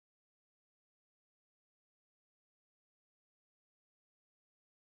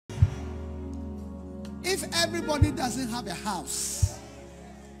if everybody doesn't have a house,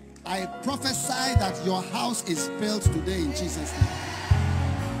 I prophesy that your house is built today in Jesus'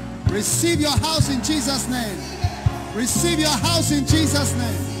 name. Receive your house in Jesus' name. Receive your house in Jesus'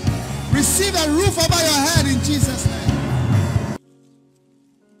 name. Receive a roof over your head in Jesus' name.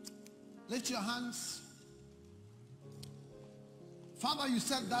 Lift your hands. Father, you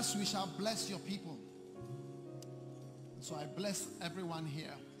said thus we shall bless your people. So I bless everyone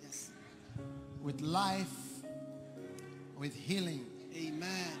here. Yes. With life, with healing.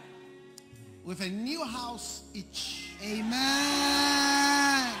 Amen. With a new house each. Amen.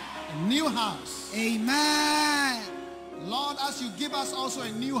 A new house. Amen. Lord, as you give us also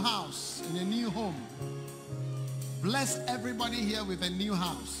a new house and a new home, bless everybody here with a new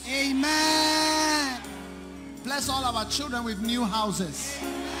house. Amen. Bless all our children with new houses.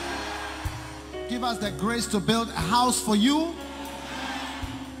 Give us the grace to build a house for you,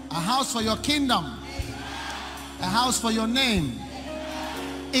 a house for your kingdom, a house for your name.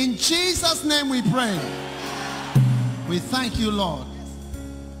 In Jesus' name we pray. We thank you, Lord,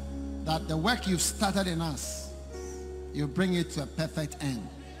 that the work you've started in us, you bring it to a perfect end.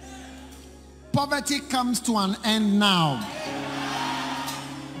 Poverty comes to an end now.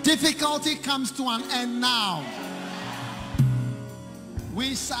 Difficulty comes to an end now.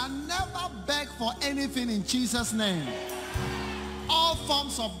 We shall never beg for anything in Jesus' name. All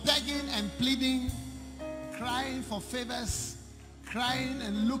forms of begging and pleading, crying for favors, crying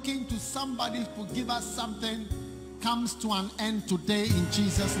and looking to somebody to give us something comes to an end today in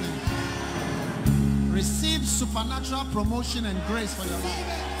Jesus' name. Receive supernatural promotion and grace for your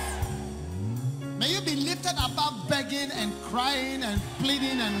life. May you be lifted above begging and crying and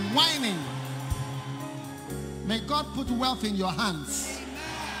pleading and whining. May God put wealth in your hands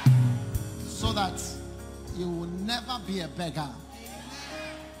so that you will never be a beggar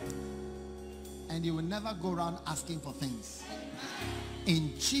and you will never go around asking for things.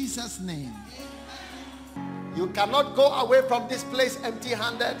 In Jesus' name. You cannot go away from this place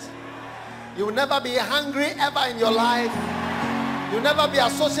empty-handed. You will never be hungry ever in your life. You will never be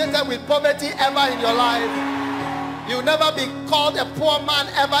associated with poverty ever in your life. You will never be called a poor man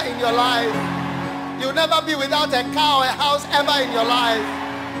ever in your life. You will never be without a car or a house ever in your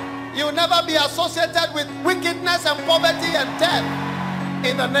life. You will never be associated with wickedness and poverty and death.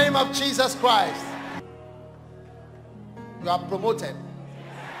 In the name of Jesus Christ. You are promoted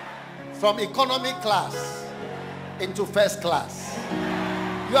from economy class into first class.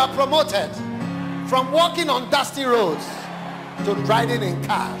 You are promoted from walking on dusty roads to riding in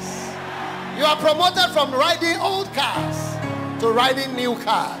cars. You are promoted from riding old cars to riding new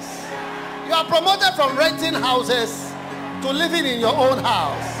cars. You are promoted from renting houses to living in your own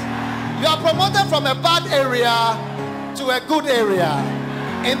house. You are promoted from a bad area to a good area.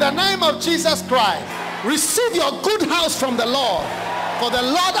 In the name of Jesus Christ, receive your good house from the Lord. For the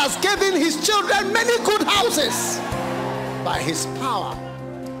Lord has given his children many good houses by his power.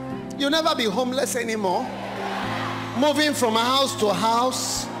 You'll never be homeless anymore. Moving from house to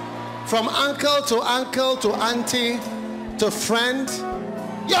house, from uncle to uncle to auntie to friend.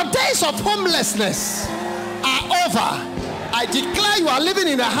 Your days of homelessness are over. I declare you are living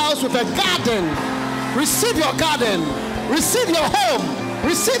in a house with a garden. Receive your garden. Receive your home.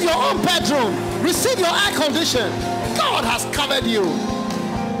 Receive your own bedroom. Receive your air condition. God has covered you.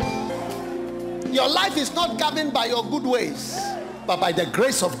 Your life is not governed by your good ways, but by the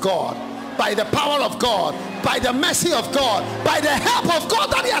grace of God, by the power of God, by the mercy of God, by the help of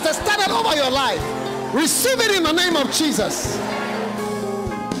God that he has extended over your life. Receive it in the name of Jesus.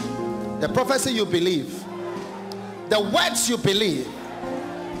 The prophecy you believe, the words you believe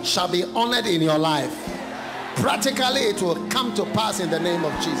shall be honored in your life. Practically it will come to pass in the name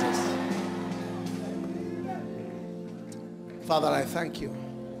of Jesus. Father, I thank you.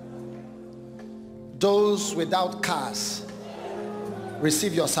 Those without cars,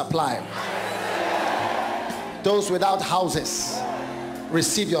 receive your supply. Those without houses,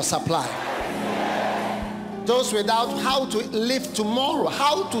 receive your supply. Those without how to live tomorrow,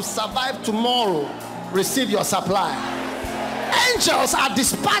 how to survive tomorrow, receive your supply. Angels are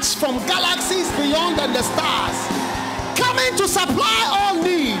dispatched from galaxies beyond and the stars, coming to supply all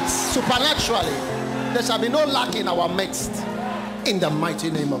needs supernaturally. There shall be no lack in our midst, in the mighty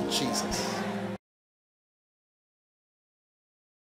name of Jesus.